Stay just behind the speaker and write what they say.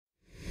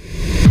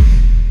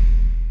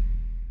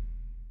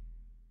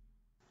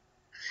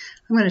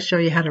I'm going to show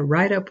you how to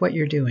write up what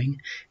you're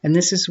doing. And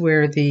this is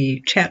where the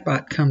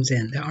chatbot comes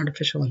in, the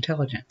artificial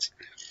intelligence.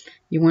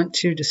 You want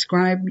to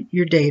describe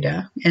your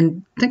data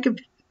and think of,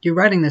 you're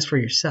writing this for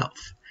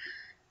yourself.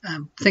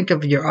 Think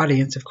of your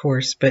audience, of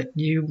course, but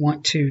you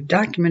want to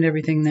document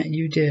everything that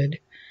you did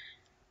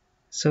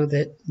so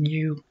that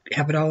you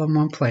have it all in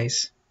one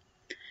place.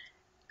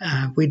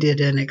 We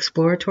did an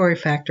exploratory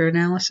factor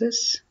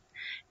analysis.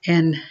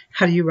 And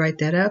how do you write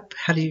that up?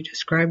 How do you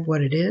describe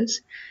what it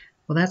is?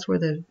 Well, that's where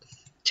the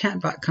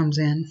chatbot comes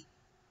in.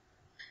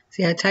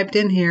 See, I typed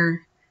in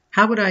here,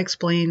 how would I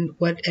explain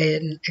what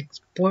an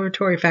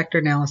exploratory factor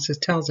analysis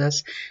tells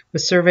us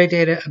with survey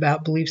data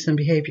about beliefs and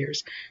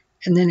behaviors?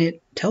 And then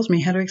it tells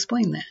me how to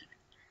explain that.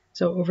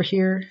 So over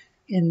here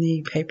in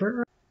the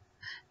paper,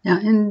 now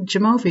in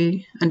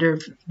Jamovi, under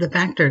the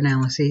factor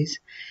analyses,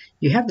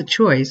 you have the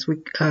choice. We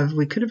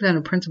could have done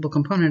a principal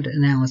component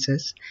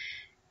analysis,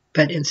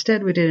 but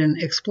instead we did an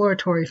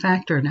exploratory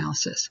factor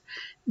analysis.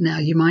 Now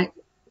you might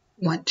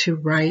want to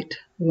write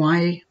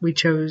why we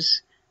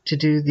chose to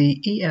do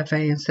the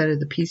EFA instead of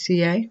the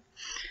PCA.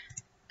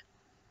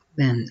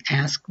 Then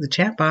ask the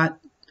chatbot,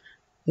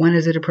 when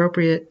is it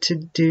appropriate to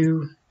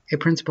do a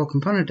principal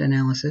component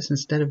analysis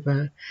instead of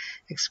an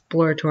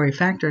exploratory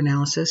factor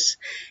analysis,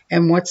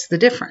 and what's the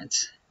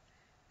difference?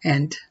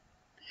 And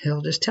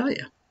he'll just tell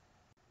you.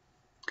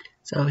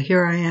 So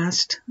here I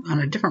asked on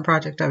a different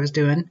project I was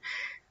doing,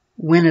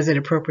 when is it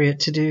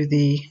appropriate to do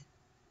the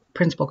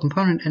principal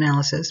component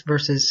analysis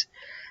versus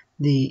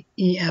the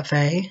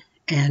EFA,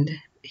 and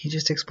he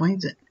just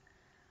explains it.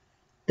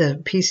 The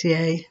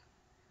PCA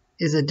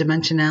is a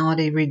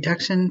dimensionality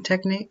reduction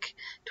technique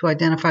to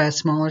identify a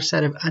smaller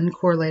set of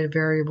uncorrelated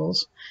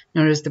variables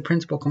known as the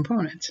principal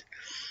components,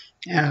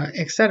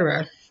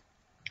 etc.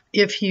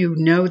 If you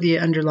know the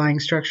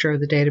underlying structure of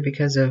the data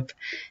because of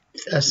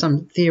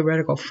some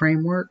theoretical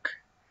framework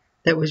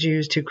that was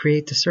used to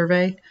create the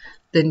survey,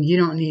 then you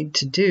don't need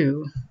to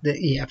do the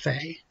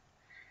EFA.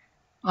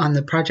 On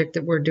the project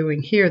that we're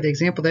doing here, the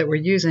example that we're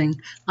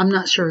using, I'm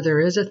not sure there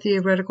is a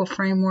theoretical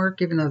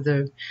framework, even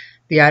though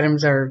the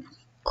items are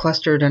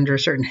clustered under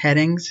certain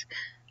headings.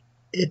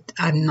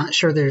 I'm not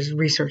sure there's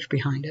research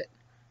behind it.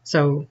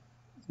 So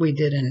we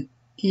did an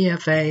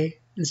EFA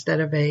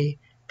instead of a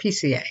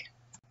PCA.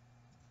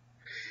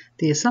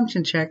 The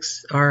assumption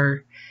checks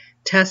are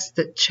tests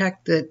that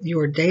check that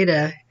your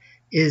data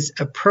is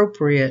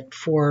appropriate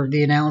for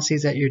the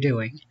analyses that you're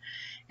doing.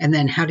 And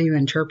then how do you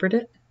interpret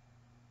it?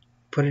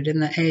 Put it in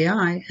the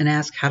AI and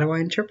ask, how do I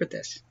interpret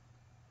this?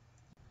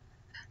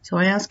 So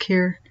I ask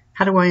here,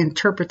 how do I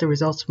interpret the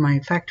results of my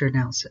factor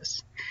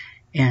analysis?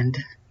 And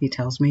he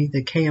tells me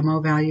the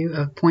KMO value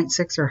of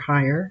 0.6 or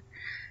higher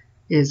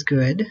is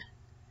good,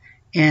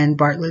 and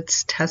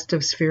Bartlett's test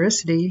of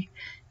sphericity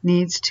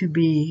needs to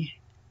be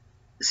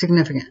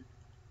significant.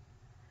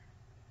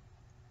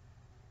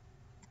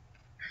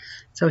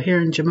 So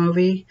here in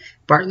Jamovi,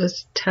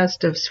 Bartlett's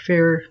test of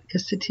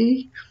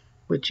sphericity,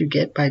 which you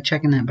get by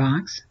checking that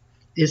box,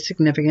 is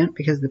significant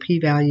because the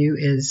p-value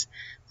is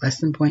less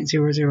than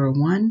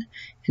 0.001. And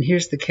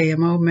here's the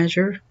KMO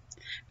measure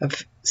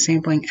of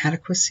sampling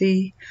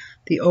adequacy.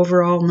 The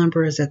overall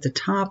number is at the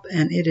top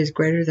and it is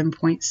greater than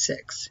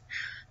 0.6.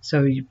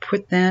 So you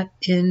put that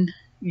in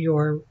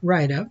your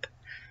write-up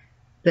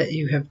that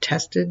you have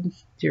tested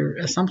your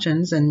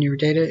assumptions and your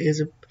data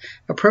is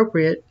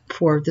appropriate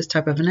for this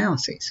type of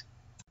analyses.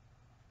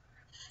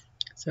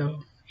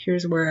 So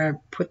here's where I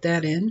put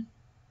that in.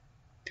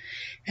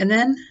 And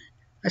then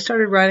I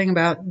started writing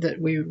about that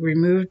we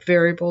removed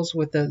variables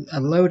with a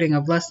loading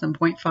of less than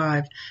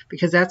 0.5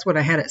 because that's what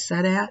I had it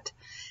set at.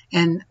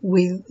 And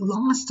we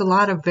lost a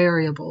lot of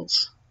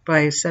variables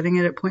by setting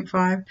it at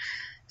 0.5.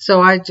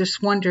 So I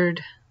just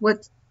wondered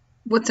what's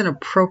an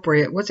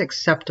appropriate, what's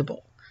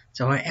acceptable.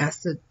 So I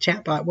asked the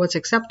chatbot what's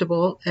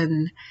acceptable,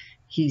 and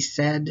he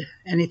said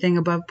anything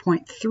above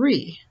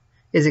 0.3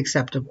 is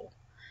acceptable.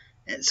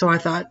 So I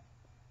thought,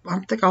 I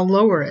think I'll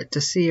lower it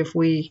to see if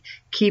we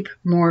keep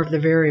more of the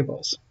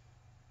variables.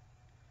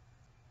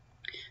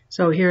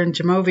 So here in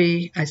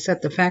Jamovi, I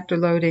set the factor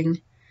loading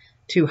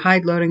to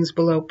hide loadings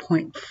below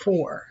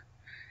 0.4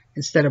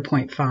 instead of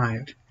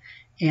 0.5.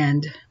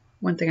 And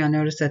one thing I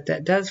noticed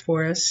that does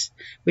for us,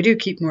 we do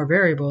keep more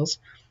variables,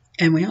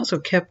 and we also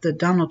kept the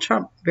Donald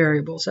Trump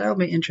variable. So that'll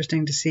be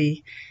interesting to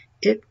see.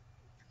 It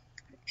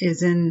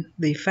is in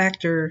the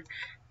factor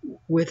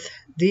with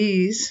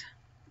these,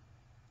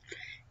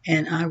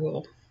 and I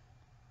will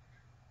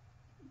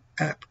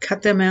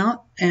cut them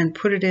out and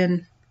put it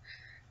in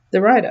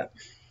the write-up.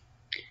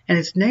 And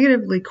it's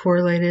negatively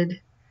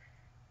correlated,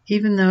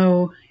 even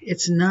though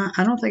it's not,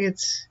 I don't think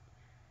it's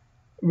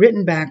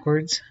written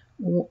backwards.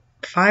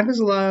 5 is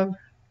love.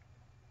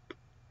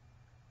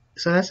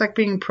 So that's like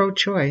being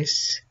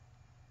pro-choice.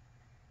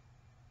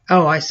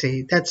 Oh, I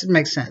see. That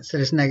makes sense,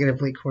 that it's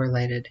negatively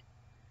correlated.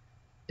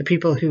 The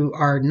people who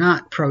are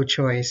not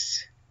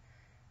pro-choice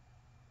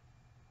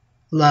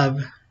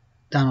love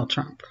Donald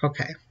Trump.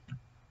 Okay.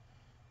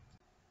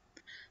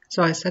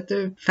 So I set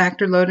the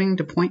factor loading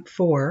to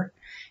 0.4,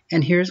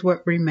 and here's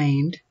what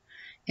remained.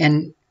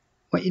 And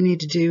what you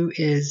need to do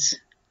is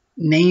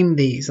name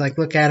these, like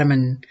look at them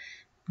and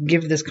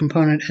give this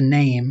component a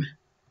name.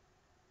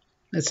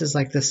 This is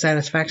like the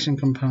satisfaction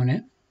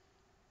component.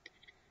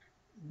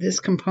 This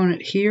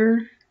component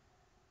here,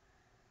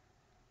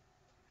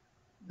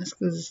 this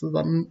is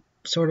the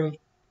sort of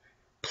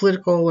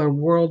political or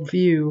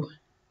worldview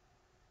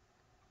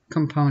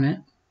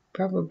component,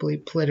 probably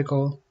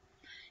political.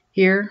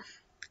 Here,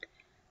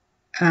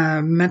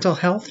 mental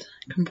health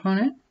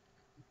component,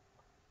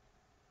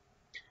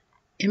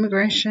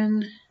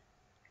 immigration,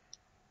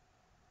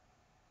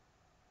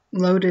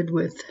 loaded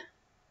with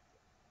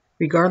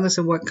regardless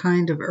of what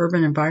kind of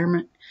urban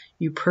environment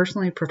you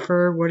personally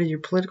prefer, what are your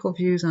political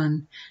views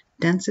on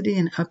density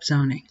and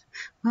upzoning?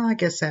 Well, I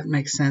guess that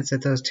makes sense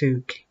that those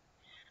two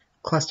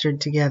clustered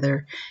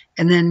together.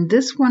 And then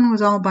this one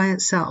was all by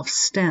itself,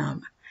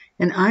 STEM.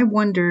 And I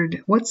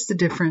wondered, what's the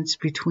difference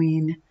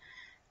between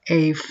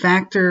a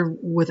factor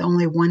with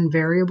only one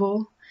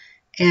variable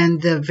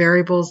and the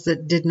variables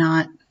that did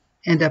not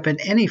end up in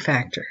any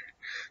factor?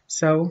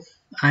 So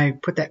I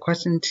put that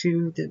question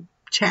to the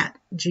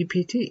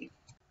ChatGPT.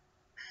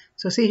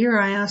 So see here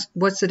I asked,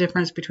 what's the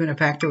difference between a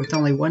factor with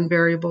only one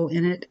variable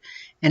in it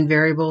and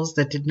variables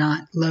that did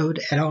not load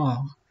at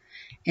all?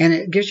 And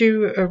it gives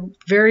you a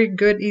very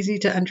good, easy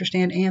to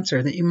understand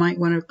answer that you might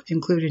want to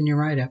include in your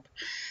write-up.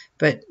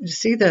 But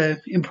see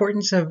the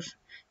importance of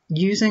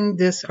using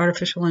this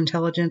artificial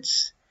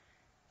intelligence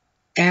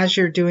as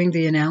you're doing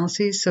the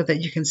analyses so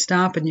that you can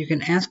stop and you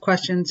can ask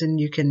questions and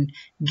you can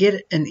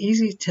get an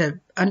easy to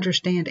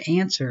understand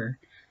answer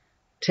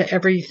to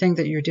everything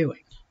that you're doing.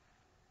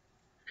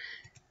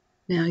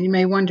 Now, you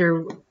may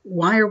wonder,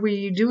 why are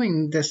we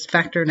doing this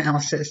factor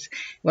analysis?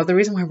 Well, the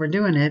reason why we're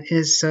doing it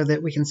is so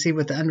that we can see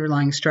what the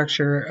underlying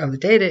structure of the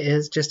data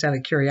is, just out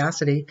of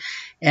curiosity,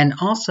 and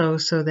also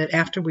so that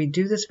after we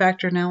do this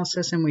factor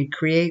analysis and we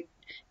create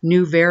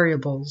new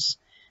variables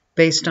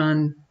based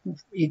on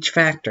each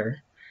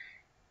factor,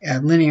 a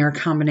linear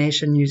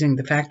combination using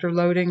the factor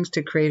loadings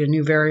to create a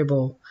new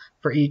variable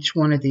for each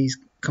one of these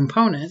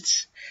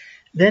components,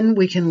 then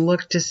we can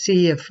look to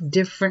see if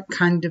different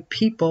kind of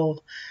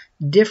people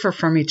differ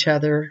from each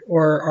other,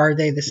 or are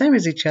they the same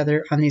as each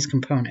other on these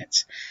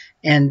components.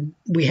 And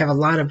we have a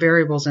lot of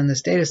variables in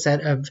this data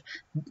set of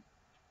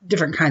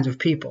different kinds of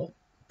people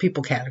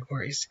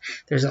categories.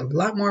 There's a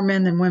lot more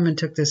men than women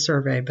took this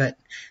survey, but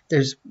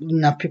there's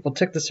enough people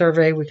took the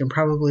survey. We can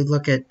probably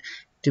look at,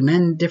 do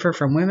men differ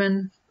from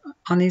women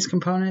on these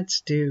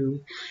components? Do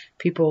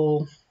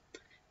people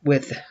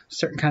with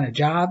certain kind of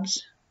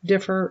jobs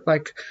differ?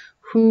 Like,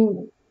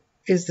 who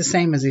is the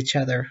same as each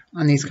other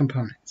on these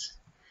components?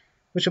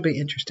 Which will be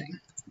interesting.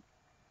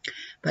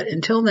 But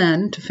until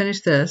then, to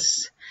finish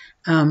this,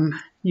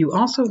 you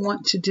also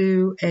want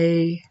to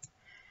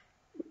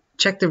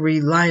check the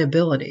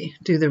reliability,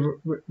 do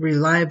the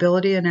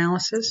reliability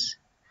analysis.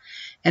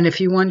 And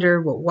if you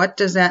wonder, well,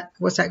 what's that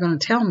going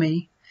to tell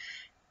me?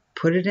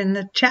 Put it in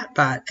the chat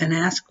bot and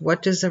ask,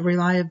 what does the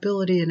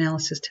reliability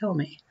analysis tell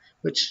me?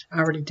 Which I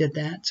already did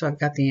that, so I've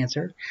got the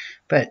answer.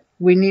 But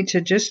we need to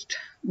just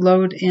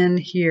load in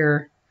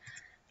here.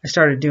 I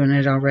started doing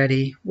it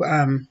already.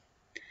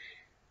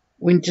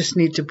 We just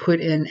need to put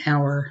in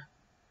our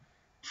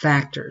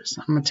factors.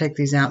 I'm going to take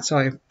these out, so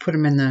I put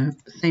them in the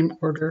same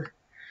order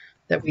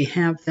that we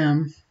have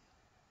them.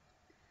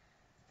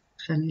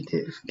 So I need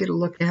to get a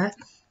look at.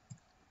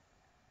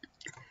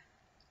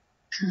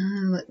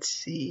 Let's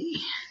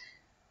see.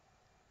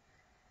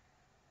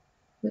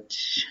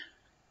 Which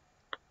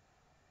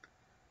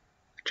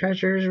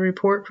treasurer's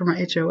report for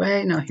my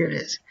HOA? No, here it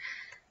is.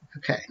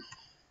 Okay.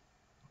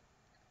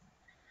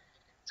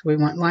 So we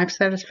want life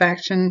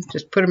satisfaction.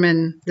 Just put them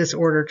in this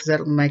order because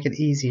that'll make it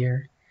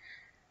easier.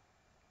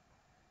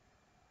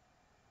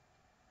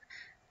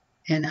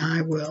 And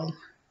I will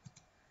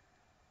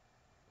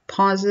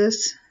pause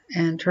this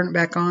and turn it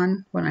back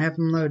on when I have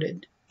them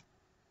loaded.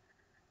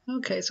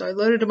 Okay, so I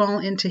loaded them all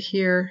into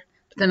here,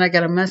 but then I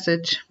got a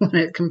message when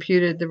it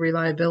computed the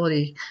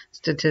reliability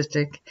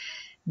statistic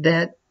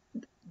that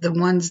the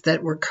ones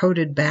that were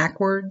coded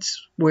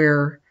backwards,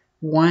 where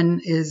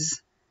 1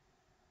 is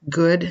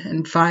good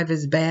and 5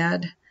 is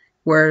bad,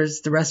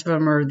 whereas the rest of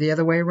them are the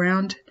other way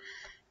around,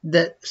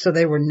 so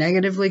they were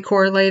negatively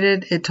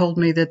correlated. It told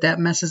me that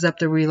messes up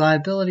the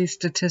reliability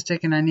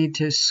statistic and I need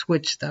to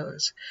switch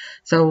those.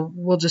 So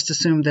we'll just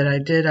assume that I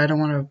did. I don't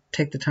want to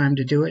take the time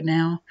to do it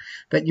now,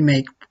 but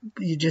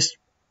you just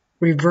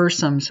reverse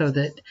them so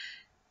that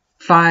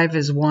 5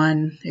 is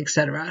 1,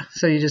 etc.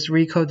 So you just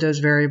recode those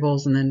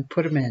variables and then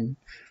put them in.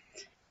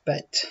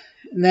 But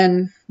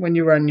then when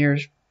you run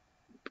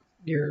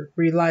your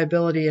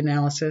reliability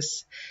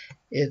analysis,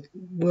 it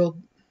will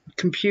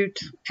compute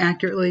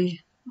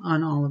accurately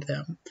on all of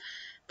them.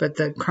 But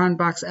the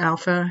Cronbach's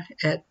alpha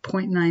at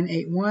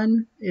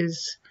 0.981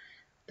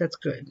 that's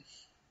good.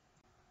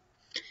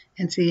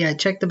 And see, I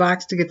checked the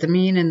box to get the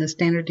mean and the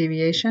standard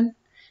deviation,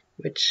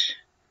 which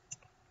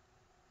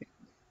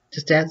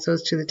just adds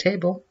those to the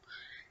table.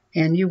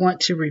 And you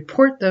want to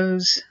report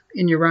those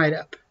in your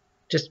write-up.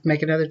 Just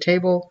make another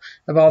table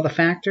of all the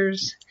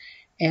factors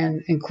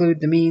and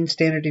include the mean,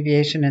 standard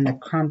deviation, and the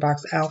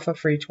Cronbach's alpha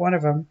for each one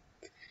of them.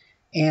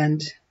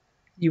 And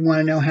you want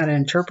to know how to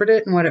interpret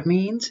it and what it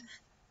means,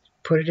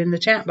 put it in the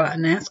chatbot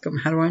and ask them,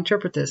 how do I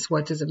interpret this?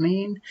 What does it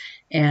mean?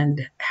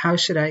 And how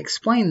should I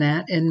explain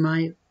that in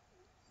my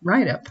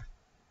write-up?